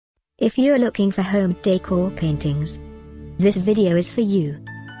If you're looking for home decor paintings, this video is for you.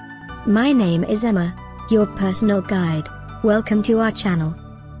 My name is Emma, your personal guide. Welcome to our channel.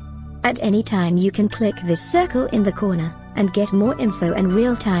 At any time you can click this circle in the corner, and get more info and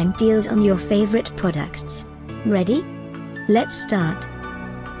real-time deals on your favorite products. Ready? Let's start.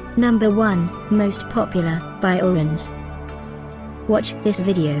 Number 1, Most Popular, by Alrens. Watch this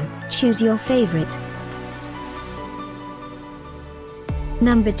video, choose your favorite.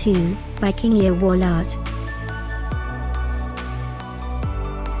 Number 2, by qingyiwall art.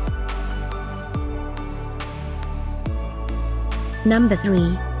 Number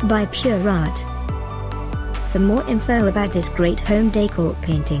 3, by Pure Art. For more info about this great home decor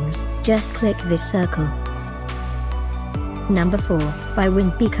paintings, just click this circle. Number 4, by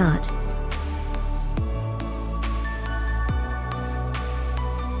Winpeak art.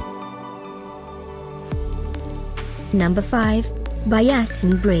 Number 5, by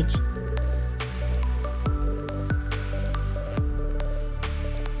Yatsen bridge.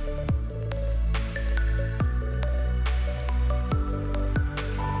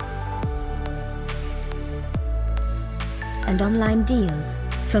 And online deals,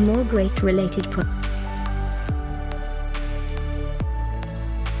 for more great related products.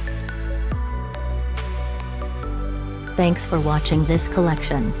 Thanks for watching this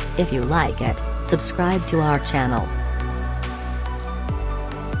collection. If you like it, subscribe to our channel.